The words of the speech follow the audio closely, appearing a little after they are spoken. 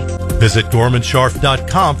Visit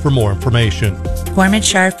gormanscharf.com for more information. Gorman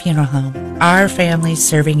Scharf Funeral Home. Our family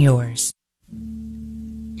serving yours.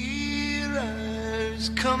 Eli's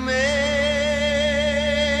coming.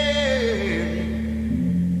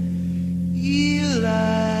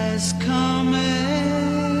 Eli's coming.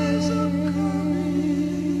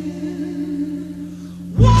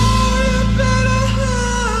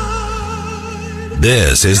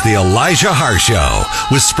 This is the Elijah Haahr Show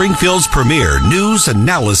with Springfield's premier news,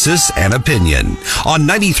 analysis, and opinion on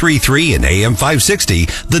 93.3 and AM 560,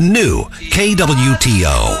 the new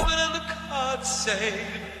KWTO.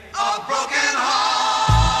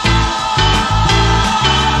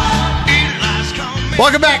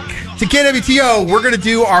 Welcome back to KWTO. We're going to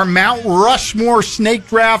do our Mount Rushmore snake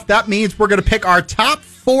draft. That means we're going to pick our top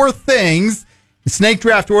 4 things. The snake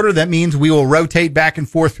draft order, that means we will rotate back and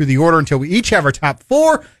forth through the order until we each have our top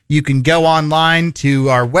 4. You can go online to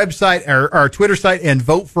our website, our Twitter site, and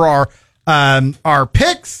vote for our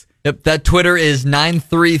picks. Yep, that Twitter is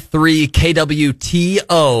 933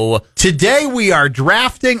 KWTO. Today we are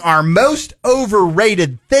drafting our most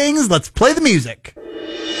overrated things. Let's play the music.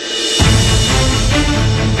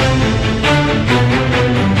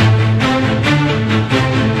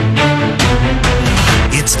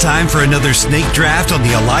 It's time for another snake draft on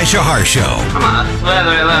the Elijah Haahr Show. Come on,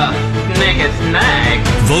 slithery little naked snake.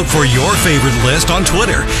 Vote for your favorite list on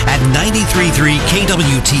Twitter at 93.3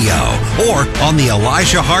 KWTO or on the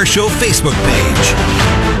Elijah Haahr Show Facebook page.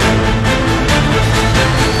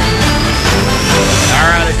 All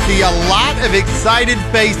right, I see a lot of excited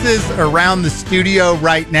faces around the studio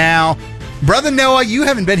right now. Brother Noah, you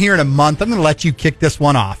haven't been here in a month. I'm going to let you kick this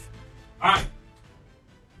one off. All right.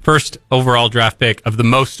 First overall draft pick of the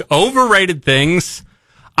most overrated things.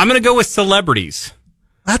 I'm going to go with celebrities.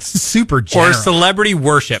 That's super generous. Or celebrity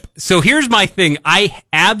worship. So here's my thing. I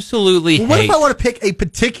absolutely hate... What if I want to pick a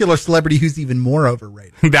particular celebrity who's even more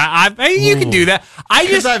overrated? You can do that.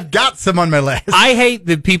 Because I've got some on my list. I hate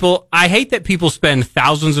that people spend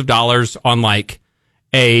thousands of dollars on like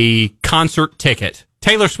a concert ticket.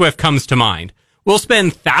 Taylor Swift comes to mind. We'll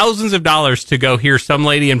spend thousands of dollars to go hear some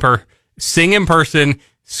lady sing in person,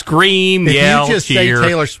 scream, yell, if you just cheer. say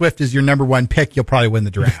Taylor Swift is your number 1 pick, you'll probably win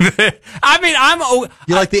the draft.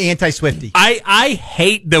 You like the anti-Swiftie. I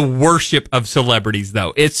hate the worship of celebrities,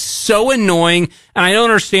 though. It's so annoying, and I don't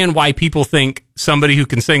understand why people think somebody who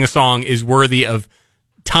can sing a song is worthy of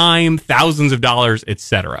time, thousands of dollars,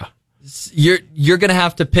 etc. You're gonna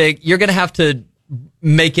have to pick. You're gonna have to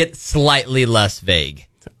make it slightly less vague.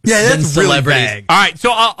 Yeah, that's really vague. All right,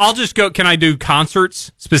 so I'll just go. Can I do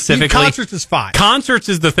concerts specifically? Concerts is fine. Concerts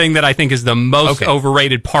is the thing that I think is the most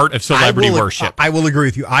overrated part of celebrity worship. I will agree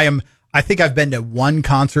with you. I think I've been to one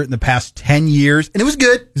concert in the past 10 years, and it was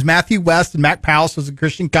good. It was Matthew West and Mac Powell, so it was a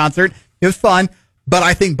Christian concert. It was fun, but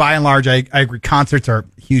I think by and large, I agree. Concerts are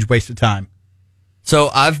a huge waste of time. So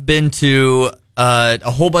I've been to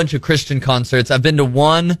a whole bunch of Christian concerts. I've been to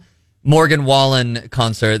one Morgan Wallen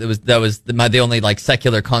concert. That was the only like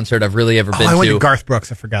secular concert I've really ever been to. I went to Garth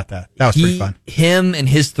Brooks. I forgot that. That was pretty fun. Him and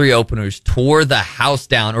his 3 openers tore the house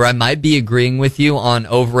down. Or I might be agreeing with you on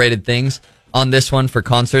overrated things on this one for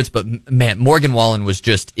concerts, but man, Morgan Wallen was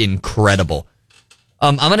just incredible.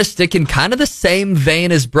 I'm gonna stick in kind of the same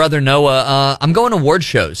vein as Brother Noah. I'm going award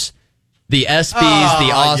shows, the ESPYs,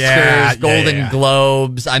 the Oscars, Golden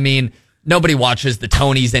Globes. I mean, nobody watches the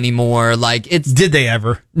Tonys anymore. Did they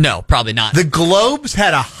ever? No, probably not. The Globes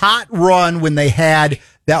had a hot run when they had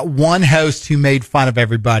that one host who made fun of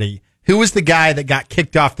everybody. Who was the guy that got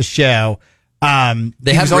kicked off the show?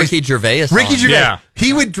 They had Ricky Gervais. Ricky Gervais. Yeah.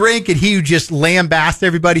 He would drink and he would just lambast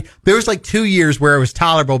everybody. There was like 2 years where it was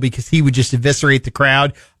tolerable because he would just eviscerate the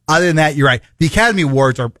crowd. Other than that, you're right. The Academy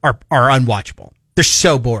Awards are unwatchable. They're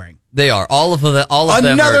so boring. They are. All of them are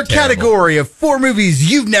another terrible. Category of 4 movies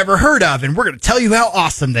you've never heard of, and we're going to tell you how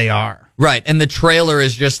awesome they are. Right, and the trailer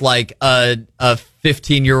is just like a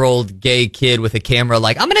 15-year-old gay kid with a camera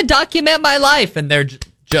like, I'm going to document my life, and they're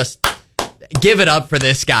just give it up for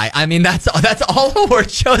this guy. I mean, that's all award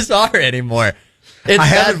shows are anymore. I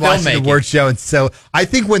haven't watched an award show, and so I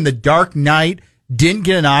think when The Dark Knight didn't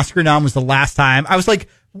get an Oscar nom was the last time, I was like,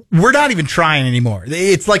 we're not even trying anymore.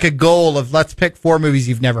 It's like a goal of let's pick 4 movies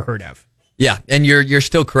you've never heard of. Yeah, and you're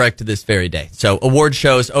still correct to this very day. So award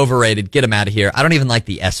shows, overrated, get them out of here. I don't even like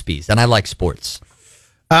the ESPYs, and I like sports.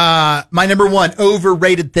 My number 1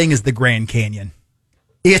 overrated thing is the Grand Canyon.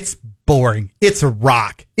 It's boring. It's a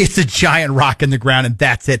rock. It's a giant rock in the ground, and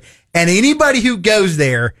that's it. And anybody who goes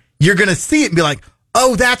there, you're going to see it and be like,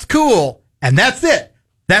 oh, that's cool. And that's it.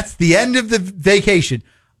 That's the end of the vacation.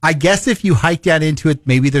 I guess if you hike down into it,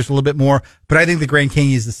 maybe there's a little bit more. But I think the Grand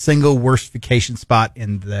Canyon is the single worst vacation spot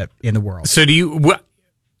in the world. So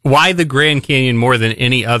why the Grand Canyon more than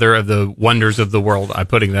any other of the wonders of the world? I'm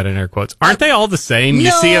putting that in air quotes. Aren't they all the same? You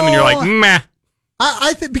see them and you're like, meh.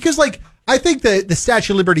 I think because I think the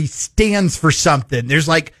Statue of Liberty stands for something. There's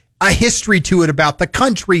like a history to it about the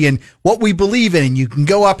country and what we believe in, and you can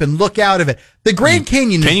go up and look out of it. The Grand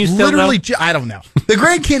Canyon is literally, I don't know. The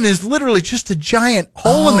Grand Canyon is literally just a giant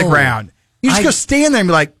hole in the ground. You just go stand there and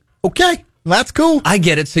be like, okay, that's cool. I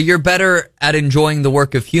get it. So you're better at enjoying the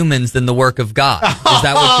work of humans than the work of God. Is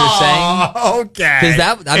that what you're saying? Okay.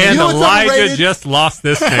 And Elijah just lost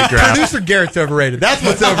this snake draft. Producer Garett's overrated. That's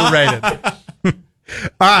what's overrated.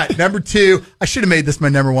 All right, number 2. I should have made this my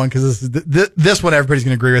number 1 because this one everybody's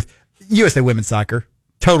going to agree with. USA women's soccer,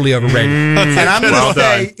 totally overrated. And I'm going to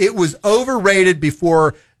say it was overrated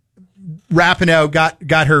before Rapinoe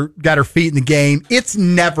got her feet in the game. It's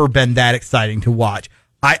never been that exciting to watch.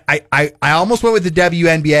 I almost went with the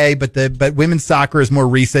WNBA, but women's soccer is more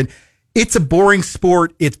recent. It's a boring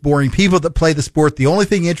sport. It's boring people that play the sport. The only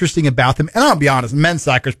thing interesting about them, and I'll be honest, men's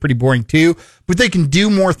soccer is pretty boring too, but they can do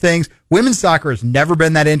more things. Women's soccer has never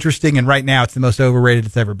been that interesting, and right now it's the most overrated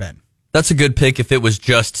it's ever been. That's a good pick if it was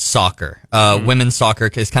just soccer. Women's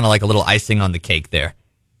soccer is kind of like a little icing on the cake there.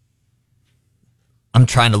 I'm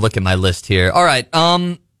trying to look at my list here. All right.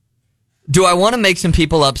 Do I want to make some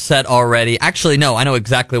people upset already? Actually, no. I know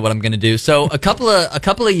exactly what I'm going to do. So a couple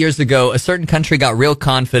of years ago, a certain country got real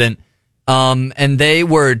confident, and they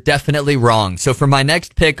were definitely wrong. So for my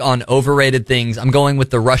next pick on overrated things, I'm going with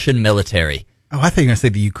the Russian military. Oh, I thought you were going to say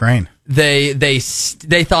the Ukraine.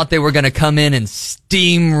 They thought they were going to come in and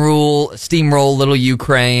steamroll little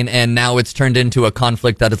Ukraine, and now it's turned into a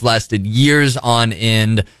conflict that has lasted years on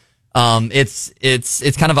end.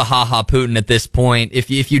 It's kind of a ha-ha Putin at this point.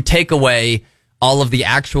 If you take away all of the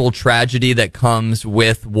actual tragedy that comes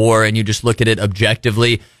with war and you just look at it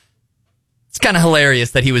objectively, it's kind of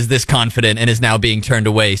hilarious that he was this confident and is now being turned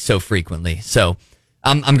away so frequently. So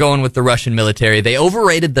I'm going with the Russian military. They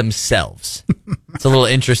overrated themselves. It's a little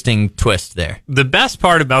interesting twist there. The best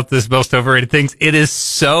part about this most overrated things, it is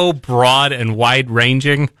so broad and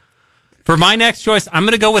wide-ranging. For my next choice, I'm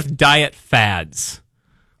going to go with diet fads.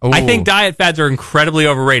 Ooh. I think diet fads are incredibly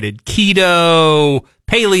overrated. Keto,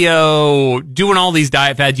 paleo, doing all these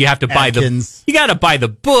diet fads, you have to buy you got to buy the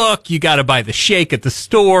book, you got to buy the shake at the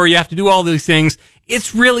store, you have to do all these things.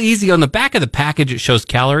 It's really easy. On the back of the package, it shows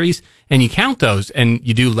calories, and you count those, and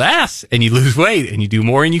you do less, and you lose weight, and you do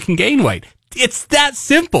more, and you can gain weight. It's that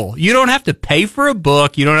simple. You don't have to pay for a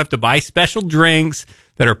book. You don't have to buy special drinks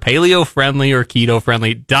that are paleo-friendly or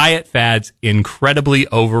keto-friendly. Diet fads, incredibly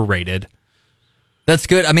overrated. That's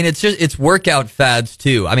good. I mean, it's workout fads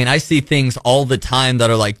too. I mean, I see things all the time that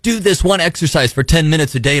are like, do this one exercise for 10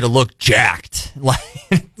 minutes a day to look jacked.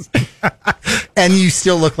 And you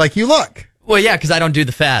still look like you look. Well, yeah, because I don't do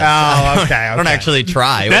the fads. Oh, okay. I don't actually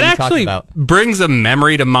try. That actually brings a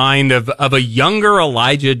memory to mind of a younger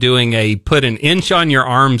Elijah doing put an inch on your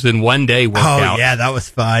arms in one day workout. Oh, yeah, that was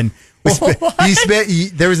fun.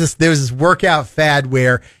 There was this workout fad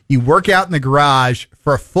where you work out in the garage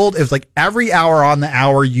for it was like every hour on the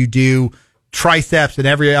hour you do triceps, and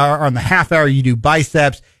every hour on the half hour you do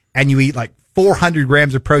biceps, and you eat like 400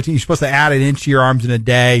 grams of protein. You're supposed to add an inch to your arms in a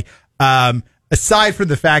day. Aside from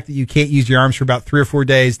the fact that you can't use your arms for about 3 or 4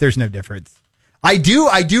 days, there's no difference. I do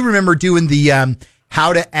remember doing the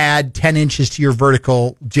how to add 10 inches to your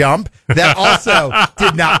vertical jump. That also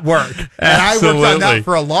did not work. And I worked on that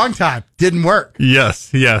for a long time. Didn't work. Yes.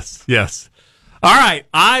 All right.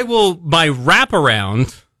 My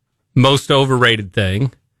wraparound most overrated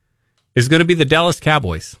thing is going to be the Dallas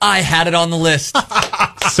Cowboys. I had it on the list.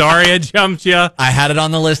 Sorry I jumped you. I had it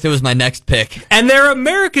on the list. It was my next pick. And they're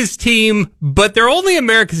America's team, but they're only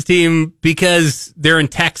America's team because they're in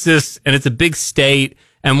Texas and it's a big state.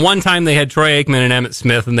 And one time they had Troy Aikman and Emmitt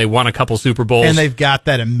Smith, and they won a couple Super Bowls. And they've got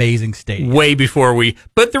that amazing stadium. Way before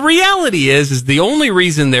But the reality is the only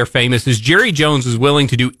reason they're famous is Jerry Jones is willing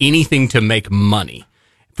to do anything to make money.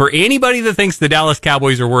 For anybody that thinks the Dallas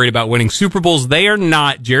Cowboys are worried about winning Super Bowls, they are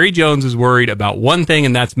not. Jerry Jones is worried about one thing,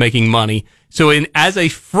 and that's making money. So as a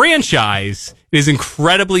franchise, it is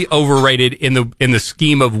incredibly overrated in the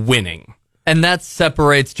scheme of winning. And that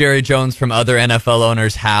separates Jerry Jones from other NFL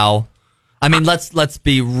owners. How? I mean, let's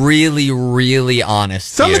be really, really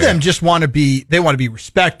honest. Some of them just want to be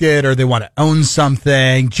respected, or they want to own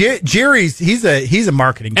something. Jerry's he's a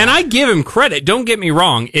marketing guy. And I give him credit. Don't get me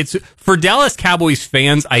wrong. It's for Dallas Cowboys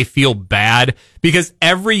fans, I feel bad because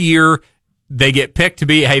every year they get picked to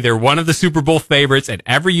be, hey, they're one of the Super Bowl favorites, and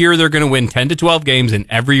every year they're going to win 10 to 12 games, and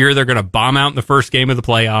every year they're going to bomb out in the first game of the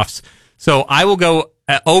playoffs. So I will go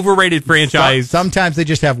overrated franchise. Sometimes they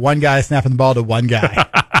just have one guy snapping the ball to one guy.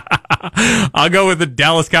 I'll go with the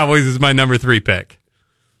Dallas Cowboys as my number 3 pick.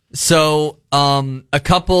 So, a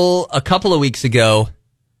couple of weeks ago,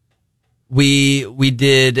 we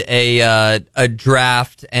did a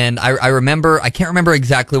draft, and I remember, I can't remember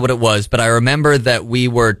exactly what it was, but I remember that we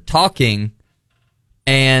were talking,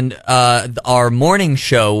 and our morning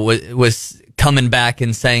show was coming back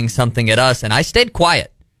and saying something at us, and I stayed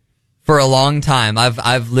quiet for a long time.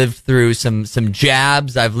 I've lived through some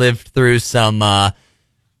jabs. I've lived through some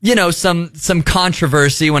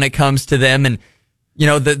controversy when it comes to them, and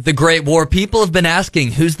the Great War. People have been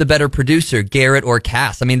asking, who's the better producer, Garrett or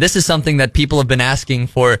Cass? I mean, this is something that people have been asking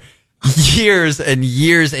for years and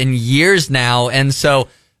years and years now, and so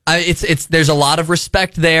there's a lot of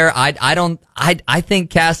respect there. I think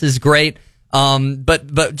Cass is great.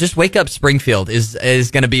 But just Wake Up Springfield is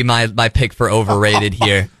going to be my pick for overrated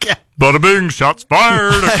here. Bada bing, shots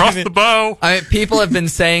fired across the bow. I mean, people have been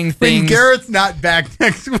saying things. When Garrett's not back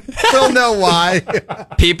next week, we'll know why.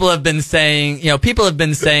 People have been saying like,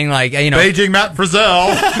 Beijing Matt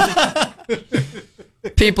Frizzell.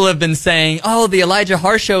 People have been saying, oh, the Elijah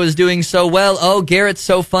Haahr Show is doing so well. Oh, Garrett's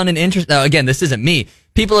so fun and interesting. Again, this isn't me.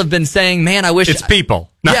 People have been saying, man, I wish. It's people.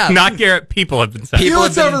 Not Garrett. People have been saying. You know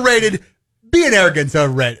what's overrated? Being arrogant's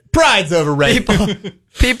overrated. Pride's overrated.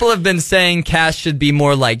 People have been saying Cass should be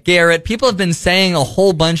more like Garrett. People have been saying a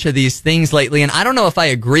whole bunch of these things lately, and I don't know if I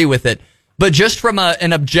agree with it. But just from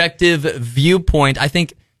an objective viewpoint, I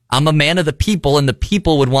think I'm a man of the people, and the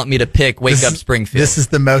people would want me to pick Wake Up Springfield. This is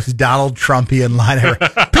the most Donald Trumpian line ever.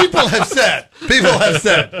 People have said. People have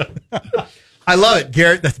said. I love it,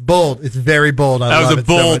 Garrett. That's bold. It's very bold. That was a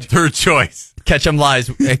bold third choice. Catch them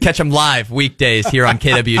live weekdays here on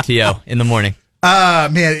KWTO in the morning.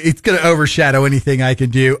 Man, it's going to overshadow anything I can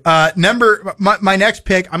do. My next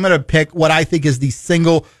pick, I'm going to pick what I think is the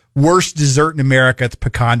single worst dessert in America. It's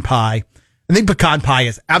pecan pie. I think pecan pie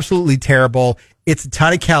is absolutely terrible. It's a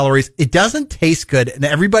ton of calories. It doesn't taste good, and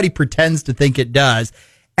everybody pretends to think it does.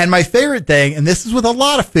 And my favorite thing, and this is with a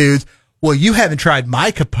lot of foods, well, you haven't tried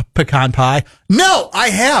my pecan pie. No, I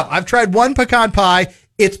have. I've tried one pecan pie.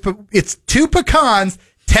 It's 2 pecans,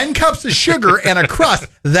 10 cups of sugar, and a crust.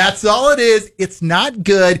 That's all it is. It's not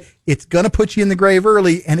good. It's going to put you in the grave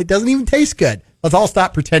early, and it doesn't even taste good. Let's all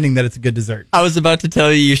stop pretending that it's a good dessert. I was about to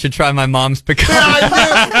tell you should try my mom's pecan. I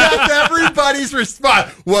knew that's everybody's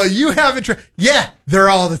response. Well, you haven't tried. Yeah, they're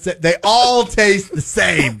all the same. They all taste the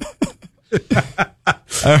same.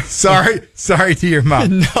 Sorry to your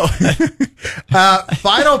mom. No.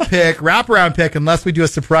 Final pick, wraparound pick, unless we do a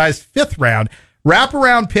surprise 5th round.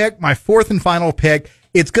 Wraparound pick, my 4th and final pick.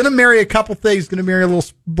 It's going to marry a couple things. It's going to marry a little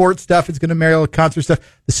sports stuff. It's going to marry a little concert stuff.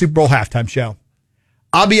 The Super Bowl halftime show.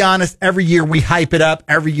 I'll be honest, every year we hype it up.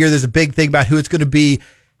 Every year there's a big thing about who it's going to be,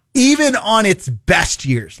 even on its best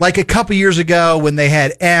years. Like a couple years ago when they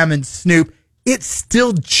had M and Snoop, it's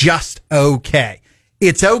still just okay.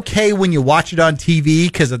 It's okay when you watch it on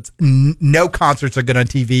TV because it's no concerts are good on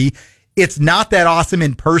TV. It's not that awesome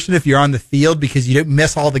in person if you're on the field because you don't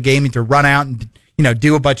miss all the game to run out and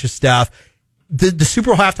do a bunch of stuff. The Super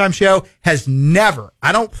Bowl halftime show has never,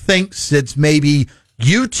 I don't think since maybe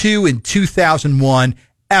U2 in 2001,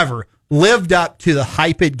 ever lived up to the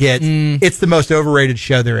hype it gets. It's the most overrated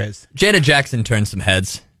show there is. Janet Jackson turned some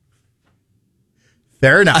heads.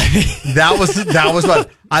 Fair enough. That was what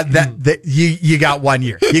you got 1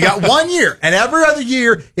 year. You got 1 year, and every other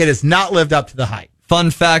year it has not lived up to the hype. Fun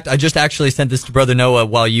fact, I just actually sent this to Brother Noah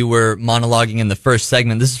while you were monologuing in the first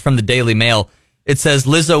segment. This is from the Daily Mail. It says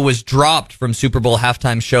Lizzo was dropped from Super Bowl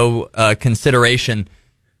halftime show consideration.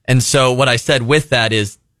 And so what I said with that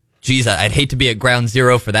is, geez, I'd hate to be at ground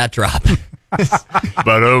zero for that drop.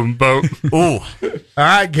 Ooh. All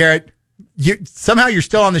right, Garrett. Somehow you're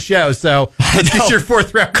still on the show, so let's get your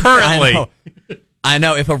 4th round. Currently. I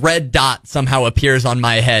know. If a red dot somehow appears on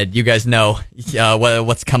my head, you guys know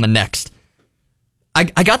what's coming next.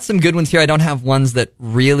 I got some good ones here. I don't have ones that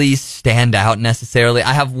really stand out necessarily.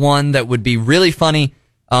 I have one that would be really funny.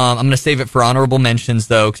 I'm going to save it for honorable mentions,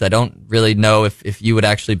 though, because I don't really know if you would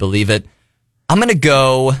actually believe it. I'm going to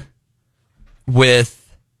go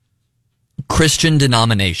with Christian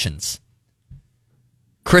denominations.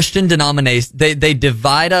 Christian denominations, they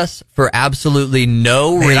divide us for absolutely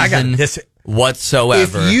no reason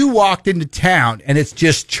whatsoever. If you walked into town and it's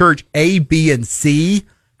just church A, B, and C,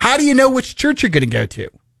 how do you know which church you're going to go to?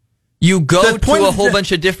 You go The point to a is whole that-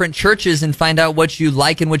 bunch of different churches and find out what you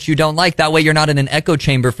like and what you don't like. That way you're not in an echo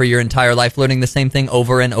chamber for your entire life learning the same thing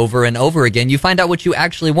over and over and over again. You find out what you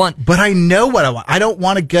actually want. But I know what I want. I don't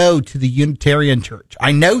want to go to the Unitarian church.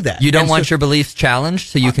 I know that. You don't And want so your beliefs challenged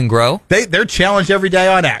so you can grow? they're challenged every day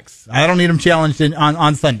on X. I don't need them challenged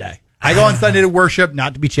on Sunday. I go on Sunday to worship,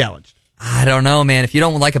 not to be challenged. I don't know, man. If you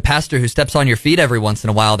don't like a pastor who steps on your feet every once in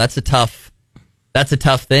a while, that's a tough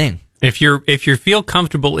thing. If you feel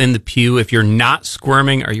comfortable in the pew, if you're not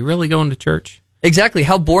squirming, are you really going to church? Exactly.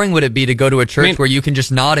 How boring would it be to go to a church where you can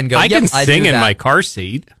just nod and go, I can "Yep, I sing do in that." my car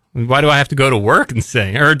seat. Why do I have to go to work and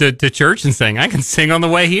sing, or to church and sing? I can sing on the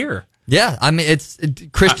way here. Yeah, I mean, it's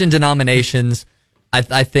Christian denominations.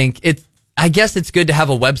 I think I guess it's good to have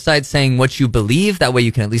a website saying what you believe. That way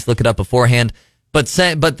you can at least look it up beforehand. But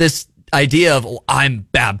this idea of I'm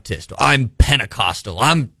Baptist, I'm Pentecostal,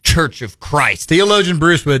 I'm Church of Christ. Theologian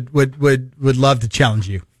Bruce would love to challenge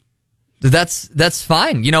you. That's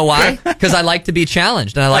fine. You know why? Because I like to be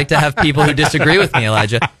challenged and I like to have people who disagree with me,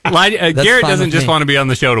 Elijah. Garrett fine doesn't with just me. want to be on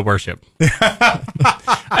the show to worship.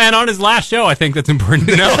 And on his last show, I think that's important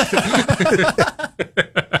to know.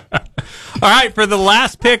 All right, for the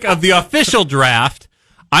last pick of the official draft,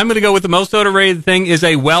 I'm going to go with the most overrated thing is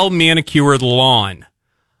a well-manicured lawn.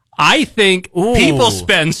 I think people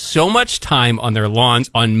spend so much time on their lawns,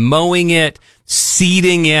 on mowing it,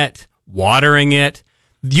 seeding it, watering it.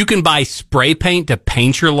 You can buy spray paint to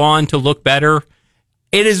paint your lawn to look better.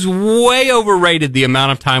 It is way overrated the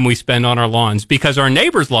amount of time we spend on our lawns because our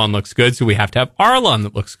neighbor's lawn looks good, so we have to have our lawn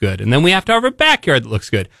that looks good. And then we have to have a backyard that looks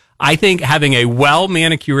good. I think having a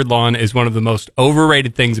well-manicured lawn is one of the most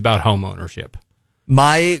overrated things about home ownership.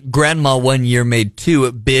 My grandma one year made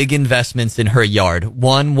two big investments in her yard.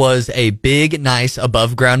 One was a big, nice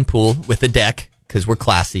above-ground pool with a deck, because we're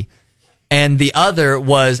classy. And the other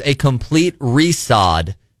was a complete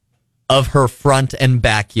resod of her front and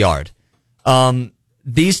backyard.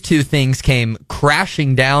 These two things came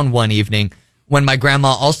crashing down one evening when my grandma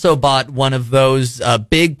also bought one of those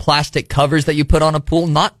big plastic covers that you put on a pool,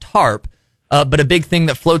 not tarp, but a big thing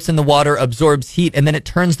that floats in the water, absorbs heat, and then it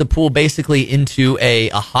turns the pool basically into a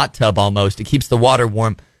hot tub almost. It keeps the water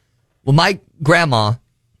warm. Well, my grandma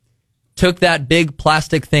took that big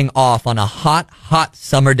plastic thing off on a hot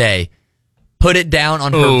summer day, put it down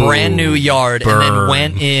on her brand new yard, and then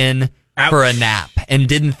went in for a nap and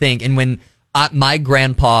didn't think. And when my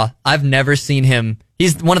grandpa, I've never seen him.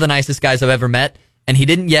 He's one of the nicest guys I've ever met, and he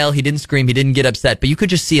didn't yell, he didn't scream, he didn't get upset, but you could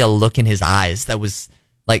just see a look in his eyes that was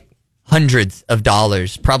like hundreds of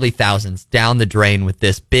dollars, probably thousands, down the drain with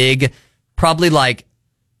this big, probably like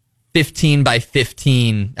 15 by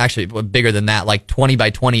 15, actually bigger than that, like 20 by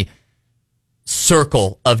 20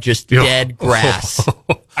 circle of just dead grass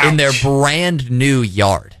in their brand new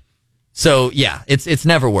yard. So yeah, it's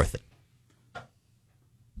never worth it.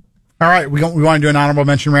 All right, we want to do an honorable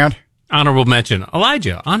mention round. Honorable mention.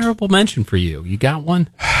 Elijah, honorable mention for you. You got one?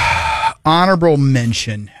 Honorable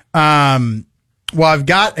mention. Well, I've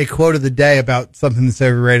got a quote of the day about something that's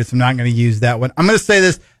overrated, so I'm not going to use that one. I'm going to say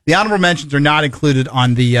this. The honorable mentions are not included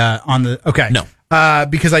on the okay. No.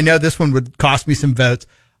 Because I know this one would cost me some votes.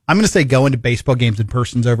 I'm going to say going to baseball games in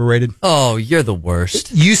person is overrated. Oh, you're the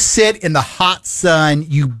worst. You sit in the hot sun,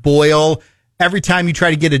 you boil. Every time you try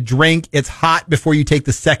to get a drink, it's hot before you take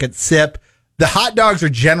the second sip. The hot dogs are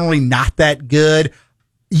generally not that good.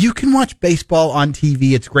 You can watch baseball on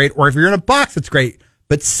TV. It's great. Or if you're in a box, it's great.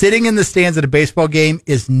 But sitting in the stands at a baseball game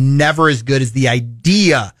is never as good as the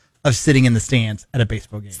idea of sitting in the stands at a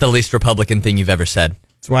baseball game. It's the least Republican thing you've ever said.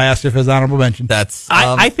 That's why I asked if it was honorable mention. That's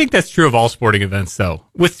I think that's true of all sporting events, though.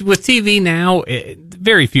 With TV now,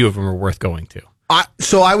 very few of them are worth going to.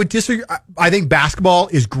 So I would disagree. I think basketball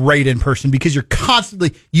is great in person because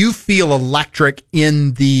you feel electric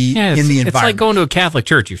in the environment. It's like going to a Catholic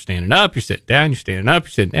church. You're standing up, you're sitting down, you're standing up, you're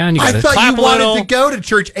sitting down. You got I to thought clap you a little. wanted to go to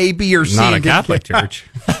church A, B, or C. Not a Catholic church.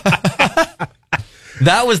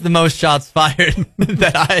 That was the most shots fired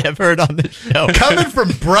that I have heard on this show. Coming from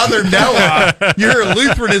Brother Noah, your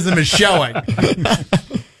Lutheranism is showing.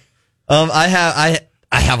 I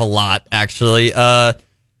have a lot actually.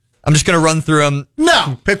 I'm just gonna run through them.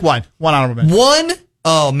 No, pick one. One honorable mention. One?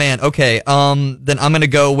 Oh man. Okay. Then I'm gonna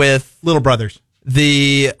go with Little Brothers.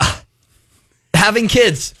 the having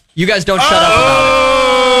kids. You guys don't shut up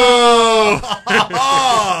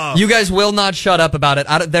about it. You guys will not shut up about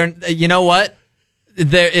it. You know what?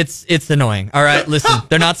 It's annoying. All right, listen,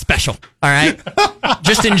 they're not special. All right,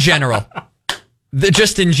 just in general,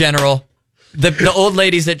 the old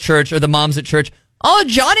ladies at church or the moms at church. Oh,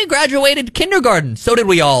 Johnny graduated kindergarten. So did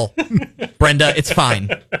we all. Brenda, it's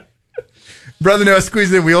fine. Brother Noah,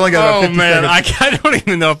 squeeze in. We only got about 50 seconds. I don't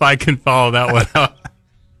even know if I can follow that one up.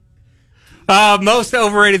 Most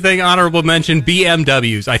overrated thing, honorable mention,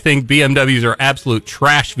 BMWs. I think BMWs are absolute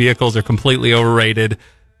trash vehicles. They're completely overrated.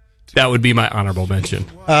 That would be my honorable mention.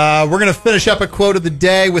 We're going to finish up a quote of the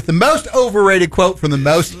day with the most overrated quote from the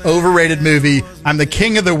most overrated movie. I'm the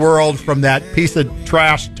king of the world from that piece of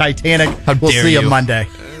trash, Titanic. We'll see you Monday.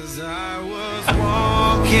 As I was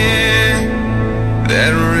walking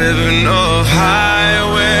that ribbon of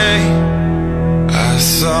highway, I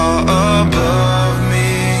saw above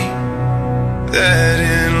me that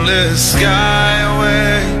endless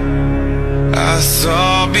skyway. I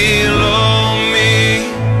saw below me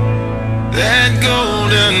that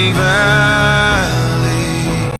golden valley.